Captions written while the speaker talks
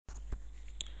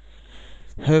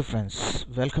Hey friends,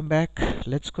 welcome back.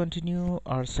 Let's continue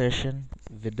our session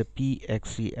with the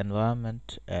PXE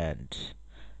environment. And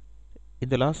in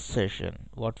the last session,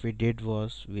 what we did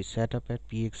was we set up a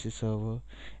PXE server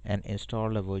and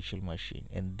installed a virtual machine.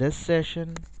 In this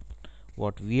session,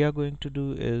 what we are going to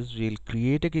do is we'll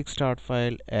create a Kickstart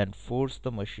file and force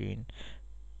the machine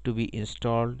to be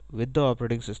installed with the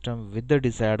operating system with the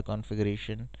desired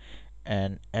configuration.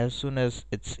 And as soon as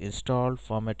it's installed,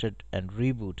 formatted, and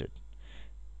rebooted,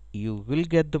 you will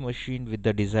get the machine with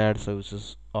the desired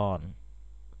services on.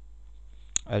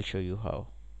 I'll show you how.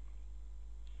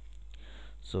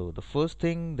 So the first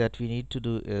thing that we need to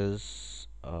do is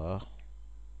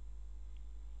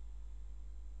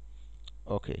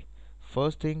okay,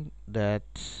 first thing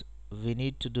that we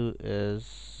need to do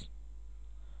is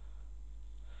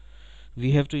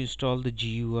we have to install the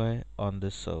GUI on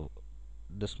this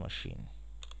machine.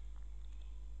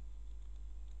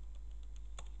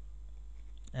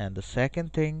 And the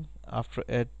second thing after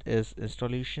it is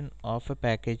installation of a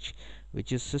package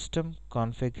which is system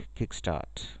config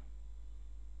kickstart.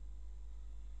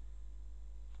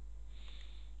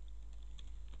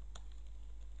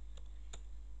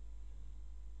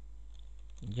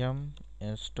 Yum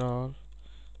install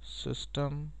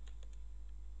system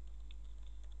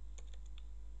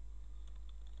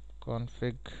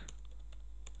config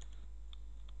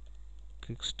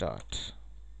kickstart.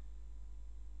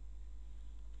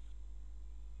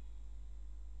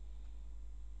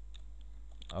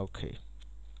 Okay,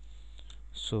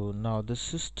 so now the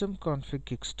system config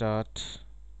kickstart,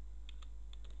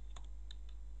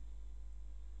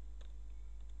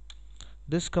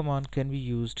 this command can be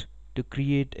used to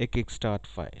create a kickstart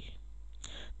file.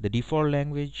 The default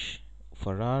language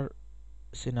for our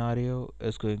scenario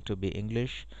is going to be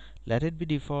English. Let it be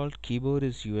default. Keyboard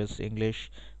is US English,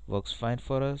 works fine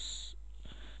for us.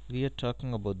 We are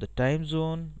talking about the time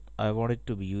zone. I want it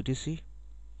to be UTC,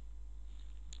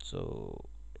 so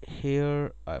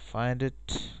here I find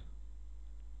it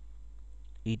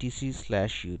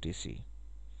etc/UTC,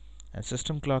 and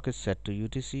system clock is set to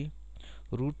UTC.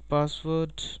 Root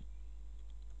password,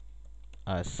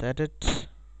 I set it.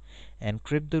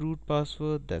 Encrypt the root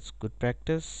password, that's good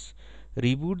practice.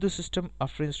 Reboot the system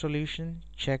after installation,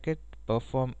 check it.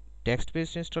 Perform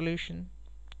text-based installation,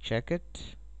 check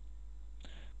it,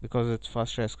 because it's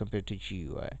faster as compared to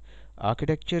GUI.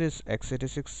 Architecture is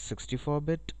x86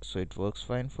 64-bit, so it works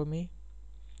fine for me.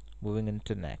 Moving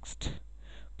into next.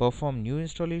 Perform new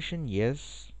installation,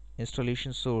 yes.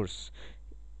 Installation source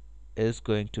is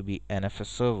going to be NFS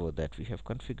server that we have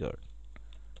configured.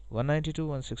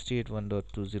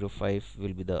 192.168.1.205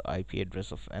 will be the IP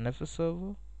address of NFS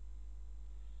server,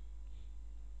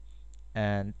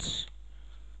 and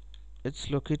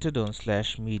it's located on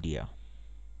 /media.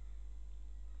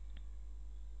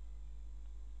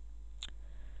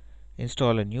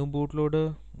 Install a new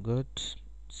bootloader, good.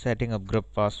 Setting up grub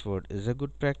password is a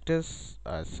good practice.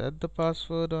 I set the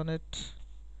password on it.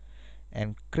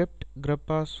 Encrypt grub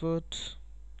password.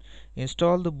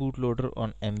 Install the bootloader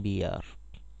on MBR.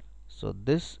 So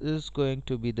this is going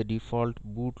to be the default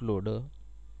bootloader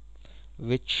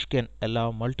which can allow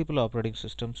multiple operating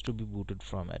systems to be booted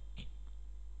from it.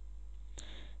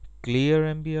 Clear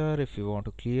MBR, if you want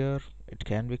to clear, it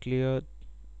can be cleared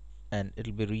and it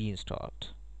will be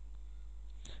reinstalled.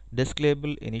 Disk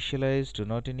label initialize, do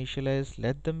not initialize,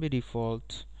 let them be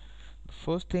default. The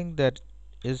first thing that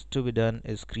is to be done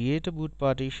is create a boot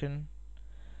partition.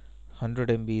 100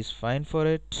 MB is fine for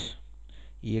it.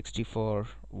 ext4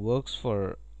 works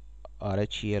for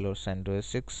RHEL or CentOS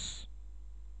 6.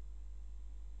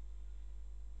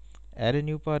 Add a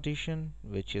new partition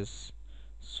which is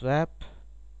swap.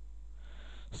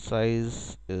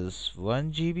 Size is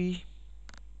 1 GB.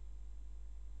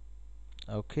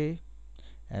 Okay,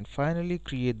 and finally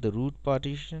create the root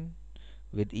partition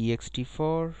with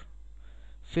ext4.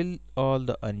 Fill all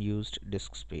the unused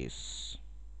disk space,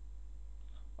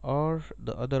 or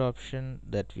the other option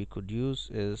that we could use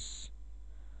is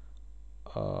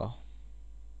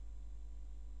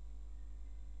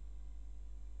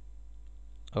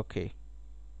okay,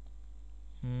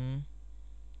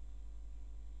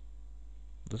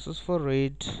 this is for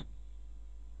RAID.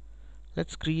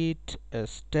 Let's create a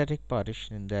static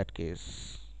partition. In that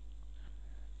case,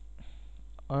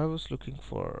 I was looking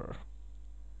for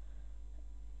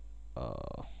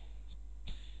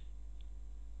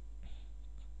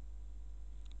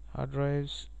hard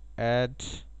drives. Add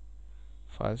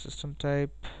file system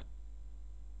type,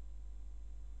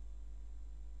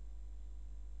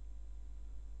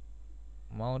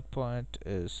 mount point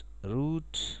is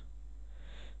root.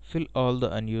 Fill all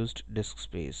the unused disk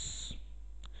space.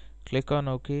 Click on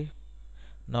OK.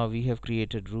 Now we have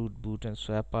created root, boot and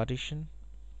swap partition,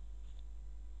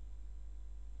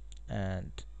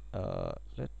 and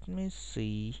let me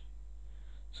see.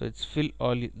 So it's fill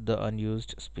all the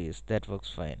unused space. That works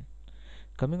fine.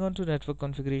 Coming on to network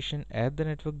configuration, add the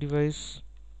network device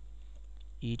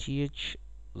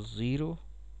ETH0,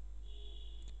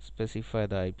 specify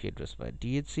the IP address by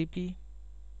DHCP.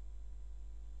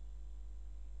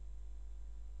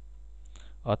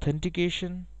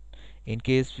 Authentication, in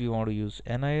case we want to use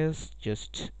NIS,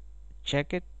 just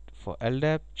check it. For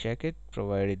LDAP, check it,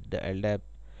 provided the LDAP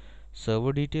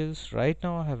server details. Right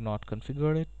now I have not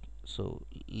configured it, so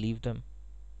leave them.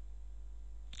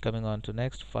 Coming on to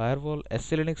next, firewall.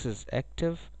 SC-Linux is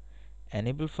active.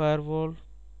 Enable firewall.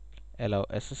 Allow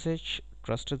SSH,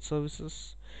 trusted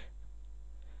services.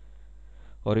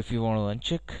 Or if you want to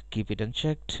uncheck, keep it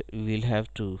unchecked. We'll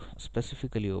have to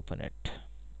specifically open it.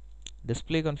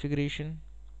 Display configuration.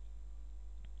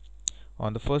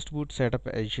 On the first boot, setup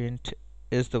agent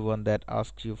is the one that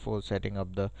asks you for setting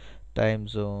up the time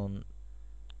zone,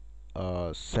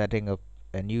 setting up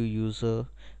a new user.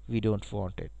 We don't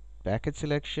want it. Package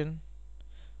selection,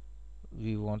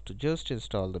 we want to just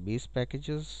install the base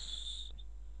packages,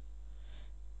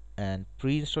 and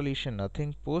pre-installation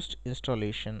nothing. Post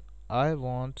installation I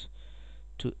want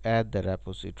to add the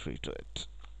repository to it.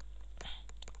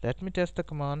 Let me test the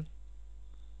command.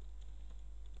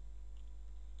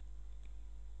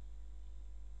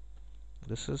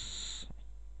 This is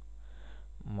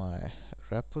my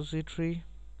repository.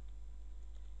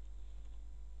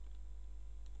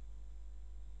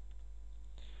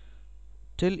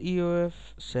 Till EOF,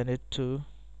 send it to,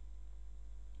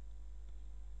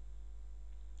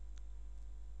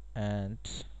 and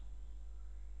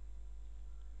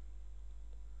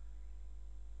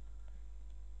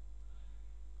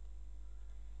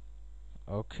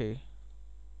okay,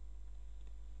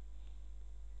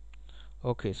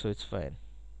 so it's fine.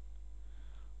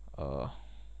 uh,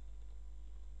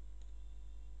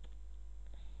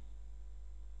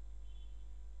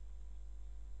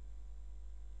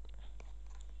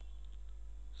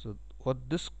 so what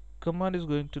this command is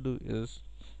going to do is,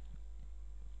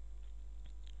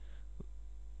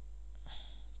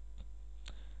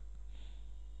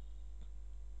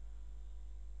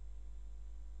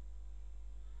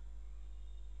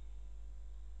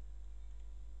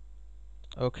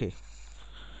 okay,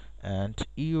 and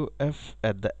EOF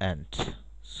at the end.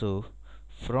 So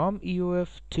from EOF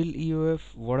till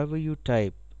EOF, whatever you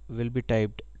type will be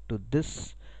typed to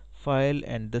this file,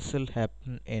 and this will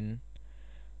happen in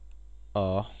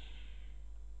uh,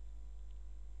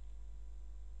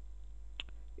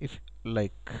 if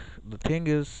like, the thing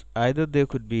is, either there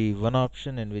could be one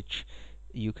option in which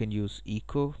you can use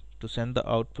echo to send the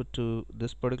output to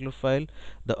this particular file.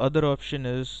 The other option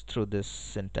is through this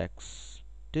syntax: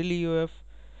 till EOF,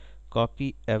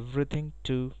 copy everything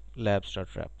to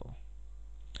labs.repo.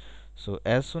 So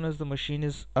as soon as the machine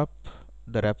is up,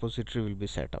 the repository will be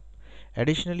set up.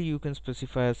 Additionally, you can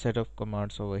specify a set of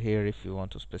commands over here if you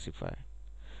want to specify.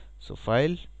 So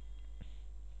file,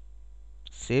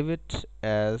 save it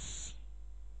as,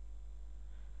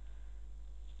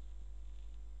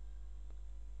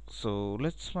 so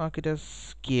let's mark it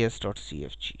as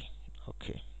ks.cfg.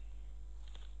 Okay,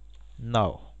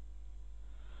 now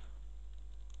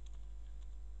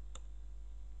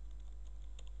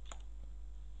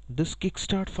this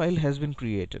kickstart file has been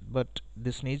created, but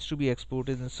this needs to be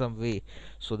exported in some way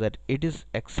so that it is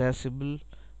accessible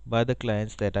by the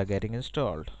clients that are getting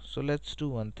installed. So let's do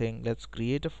one thing. Let's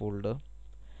create a folder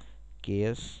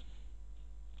ks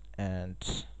and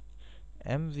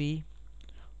mv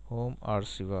home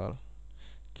rcval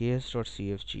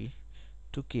ks.cfg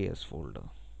to ks folder.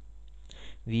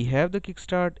 We have the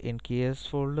kickstart in ks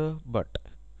folder, but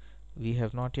we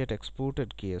have not yet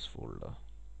exported ks folder.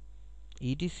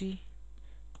 etc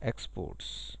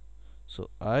exports. So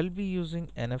I'll be using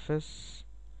NFS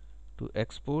to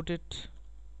export it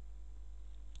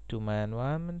to my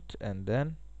environment, and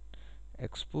then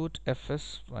export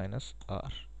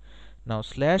fs-r. Now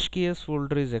 /ks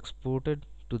folder is exported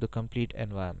to the complete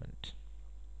environment.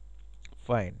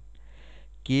 Fine.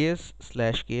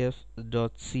 ks/ks.cfg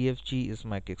is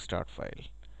my kickstart file.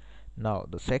 Now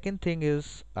the second thing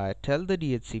is, I tell the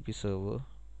DHCP server,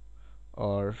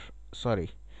 or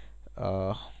sorry,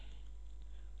 uh,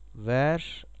 var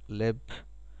lib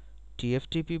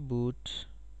tftp boot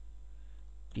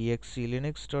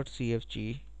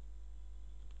pxclinux.cfg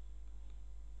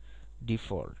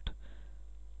default.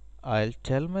 I'll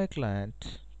tell my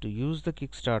client to use the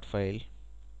kickstart file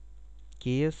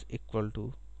ks equal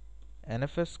to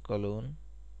nfs colon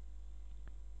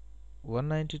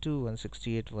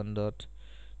 192.168.1.0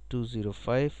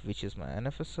 205, which is my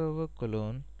NFS server,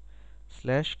 colon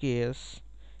slash ks.cfg.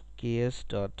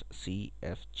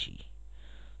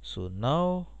 So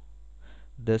now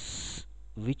this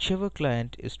whichever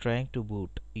client is trying to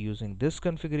boot using this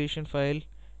configuration file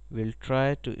will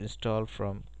try to install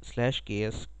from slash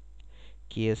ks.cfg.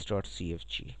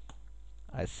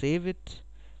 I save it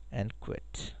and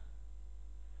quit.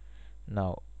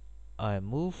 Now I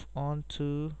move on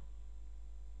to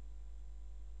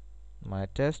my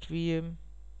test VM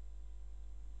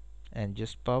and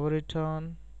just power it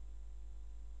on.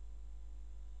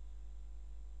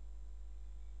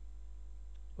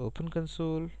 Open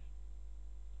console,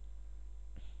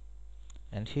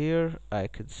 and here I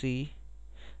can see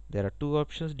there are two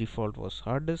options. Default was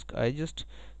hard disk. I just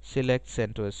select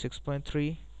CentOS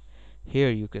 6.3. Here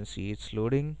you can see it's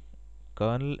loading.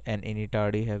 Kernel and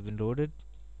initRD have been loaded.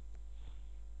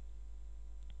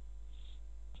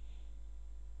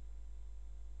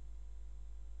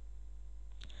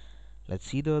 Let's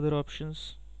see the other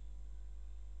options.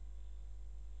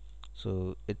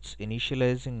 So it's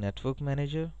initializing network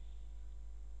manager.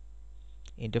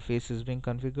 Interface is being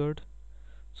configured.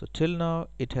 So till now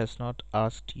it has not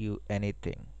asked you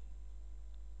anything.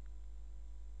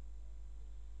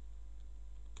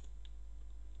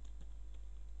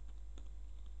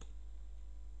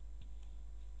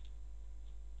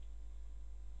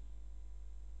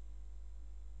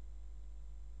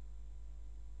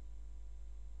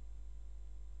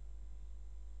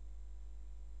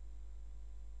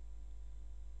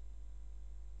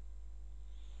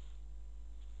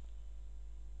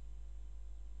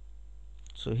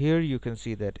 So here you can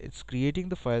see that it's creating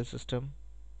the file system,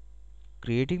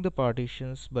 creating the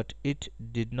partitions, but it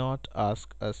did not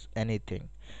ask us anything.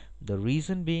 The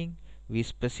reason being, we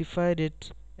specified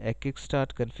it a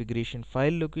kickstart configuration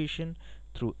file location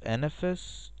through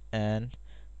NFS, and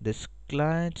this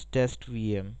client test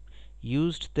VM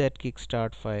used that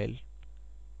kickstart file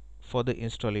for the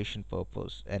installation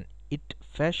purpose, and it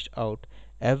fetched out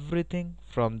everything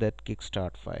from that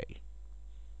kickstart file.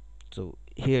 So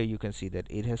here you can see that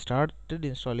it has started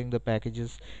installing the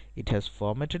packages, it has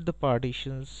formatted the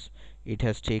partitions, it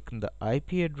has taken the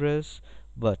IP address,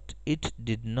 but it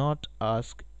did not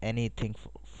ask anything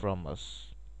from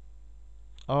us.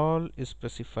 All is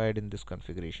specified in this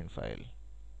configuration file.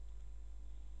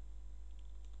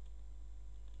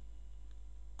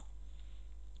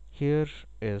 Here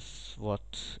is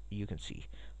what you can see.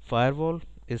 Firewall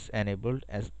is enabled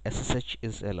as SSH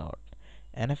is allowed.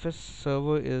 NFS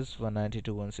server is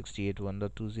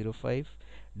 192.168.1.205.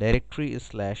 Directory is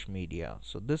slash media.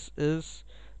 So this is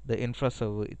the infra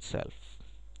server itself.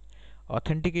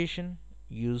 Authentication,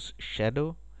 use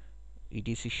shadow,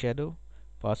 etc shadow.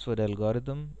 Password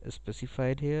algorithm is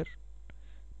specified here.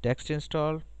 Text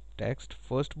install, text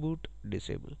first boot,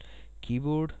 disable.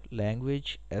 Keyboard,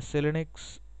 language,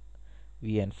 SLNX,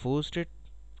 we enforced it.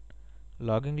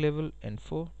 Logging level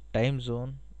info, time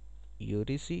zone,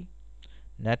 UTC.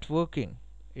 Networking,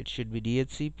 it should be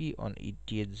DHCP on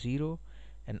ETH0,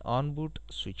 and on boot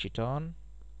switch it on.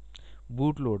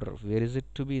 Bootloader, where is it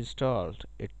to be installed?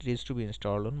 It is to be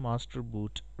installed on master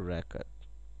boot record,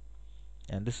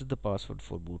 and this is the password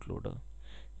for bootloader.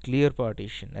 Clear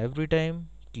partition, every time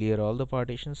clear all the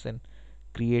partitions and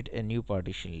create a new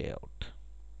partition layout.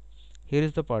 Here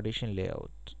is the partition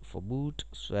layout for boot,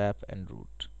 swap and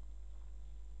root.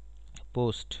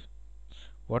 Post,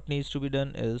 what needs to be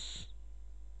done is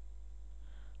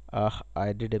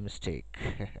I did a mistake.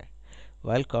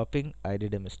 While copying I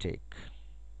did a mistake.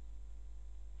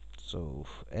 So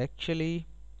actually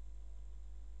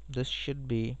this should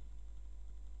be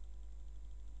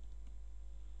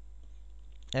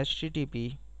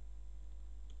http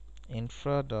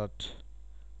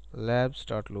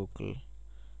infra.labs.local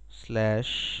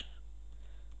slash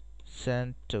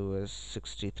CentOS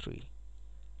 63.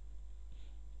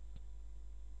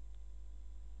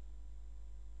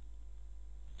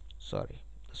 Sorry,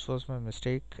 this was my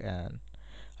mistake, and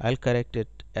I'll correct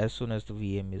it as soon as the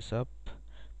VM is up,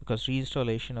 because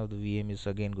reinstallation of the VM is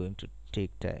again going to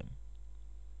take time.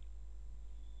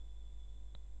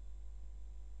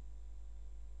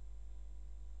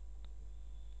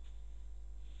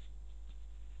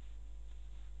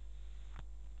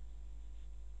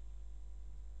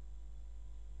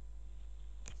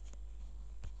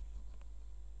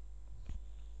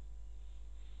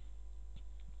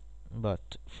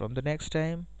 But from the next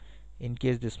time, in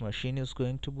case this machine is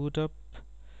going to boot up,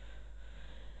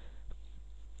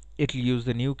 it will use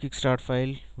the new kickstart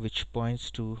file, which points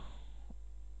to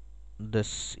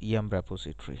this yum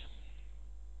repository.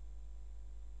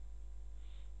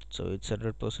 So it's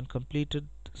 100% completed.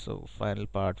 So final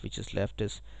part which is left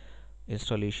is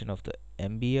installation of the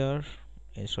MBR,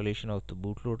 installation of the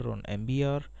bootloader on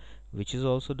MBR, which is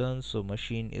also done. So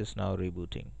machine is now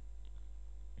rebooting.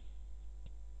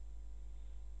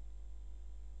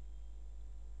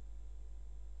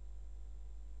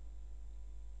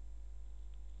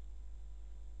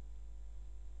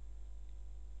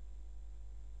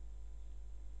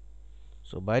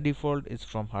 So by default it's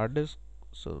from hard disk,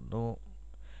 so no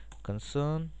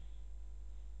concern.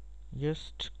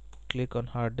 Just click on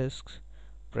hard disks,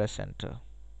 press enter,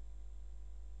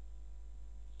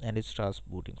 and it starts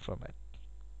booting from it.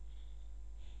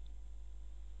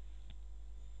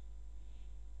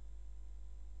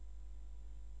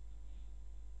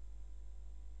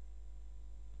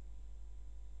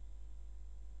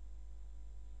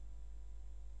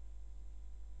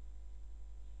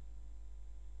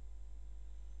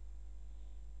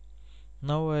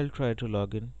 Now I'll try to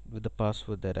log in with the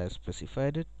password that I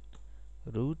specified it.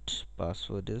 Root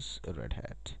password is Red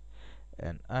Hat,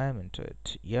 and I am into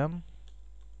it. Yum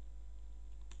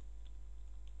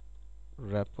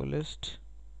repo list.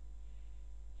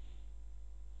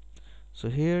 So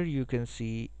here you can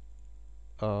see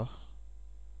a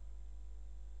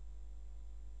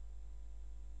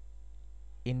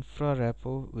infra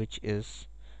repo which is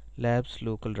labs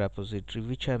local repository,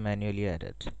 which I manually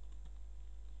added.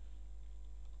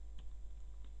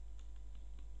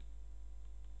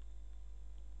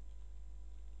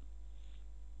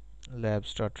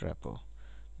 labs.repo.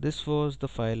 This was the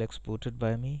file exported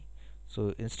by me.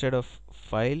 So instead of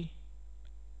file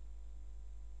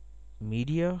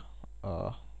media,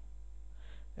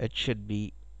 it should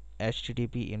be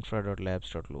http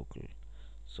infra.labs.local.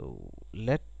 So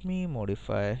let me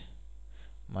modify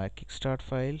my Kickstart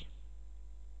file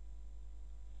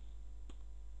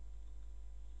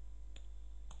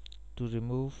to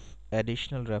remove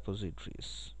additional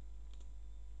repositories.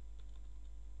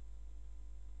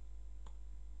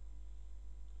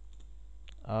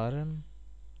 rm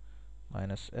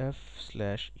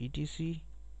 -f/etc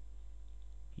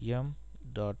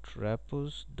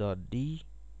yum.repos.d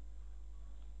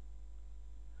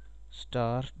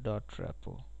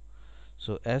star.repo.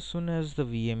 So as soon as the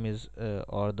VM is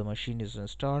or the machine is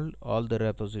installed, all the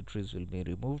repositories will be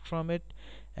removed from it,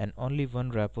 and only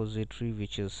one repository,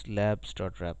 which is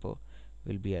labs.repo,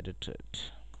 will be added to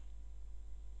it.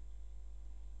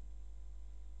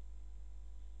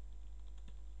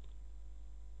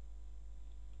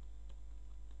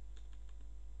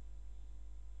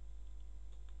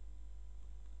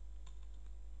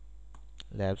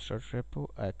 labs.repo,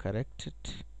 I correct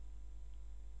it.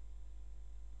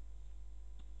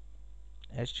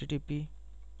 http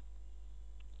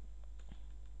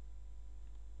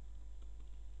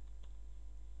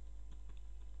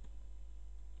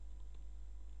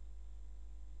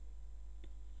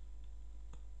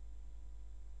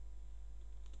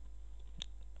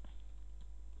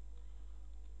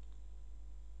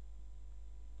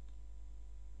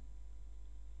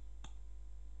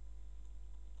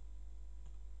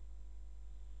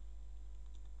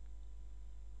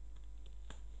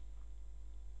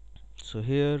So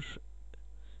here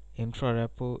infra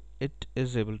repo, it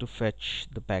is able to fetch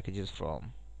the packages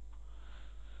from.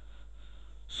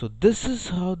 So this is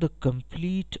how the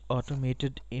complete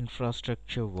automated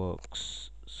infrastructure works.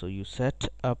 So you set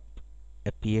up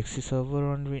a PXE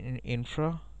server on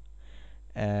infra,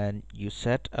 and you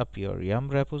set up your yum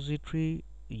repository.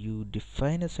 You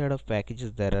define a set of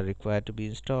packages that are required to be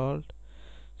installed.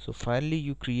 So finally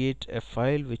you create a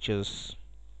file which is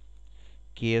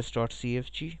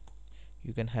ks.cfg.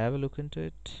 You can have a look into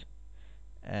it,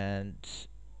 and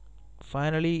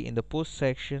finally in the post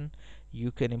section you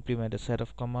can implement a set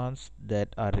of commands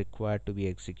that are required to be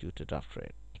executed after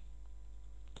it.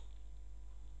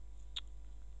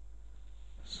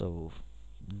 So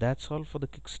that's all for the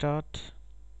Kickstart.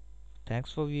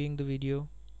 Thanks for viewing the video.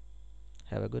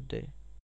 Have a good day.